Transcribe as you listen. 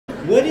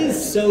What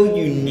is so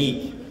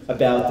unique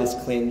about this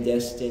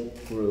clandestine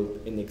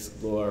group in the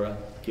Explorer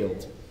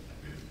Guild?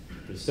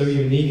 What's so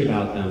unique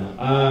about them?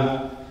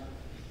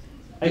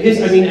 I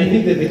guess, I mean, I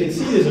think that the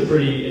conceit is a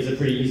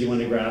pretty easy one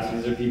to grasp.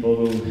 These are people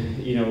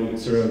who, you know,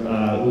 sort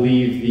of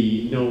leave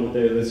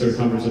the sort of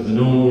comforts of the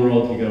known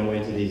world to go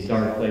into these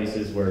dark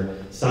places where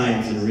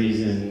science and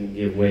reason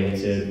give way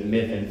to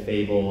myth and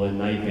fable and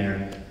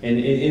nightmare. And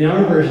in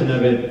our version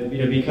of it,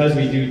 you know, because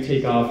we do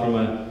take off from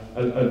a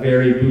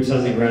very boots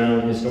on the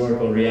ground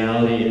historical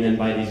reality, and then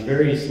by these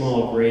very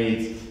small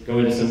grades go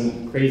into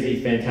some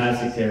crazy,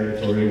 fantastic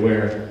territory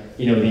where,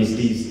 you know,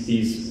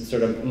 these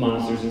sort of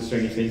monsters and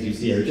strange things you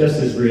see are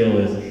just as real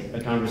as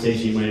a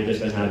conversation you might have just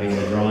been having in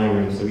the drawing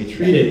room. So we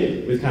treat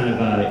it with kind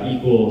of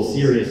equal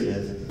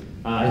seriousness.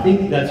 I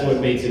think that's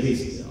what makes at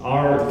least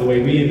the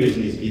way we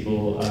envision these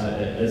people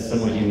as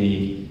somewhat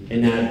unique,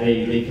 in that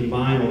they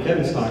combine what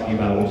Kevin's talking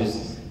about, which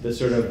is the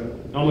sort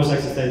of almost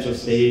existential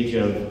stage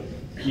of,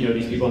 you know,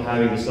 these people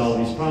having to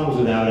solve these problems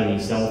without any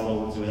cell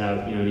phones,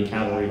 without, you know, any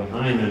cavalry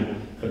behind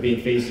them, but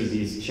being faced with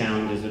these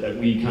challenges that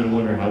we kind of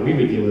wonder how we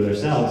would deal with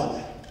ourselves.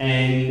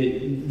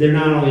 And they're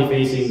not only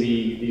facing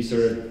these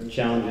sort of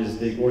challenges,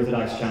 the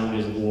orthodox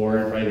challenges of war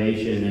and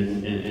privation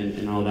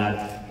and all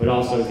that, but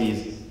also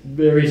these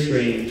very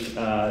strange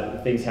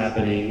things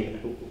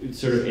happening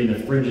sort of in the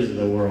fringes of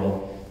the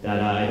world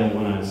that I don't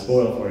want to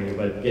spoil for you,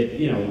 but get,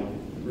 you know,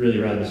 really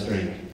rather strange.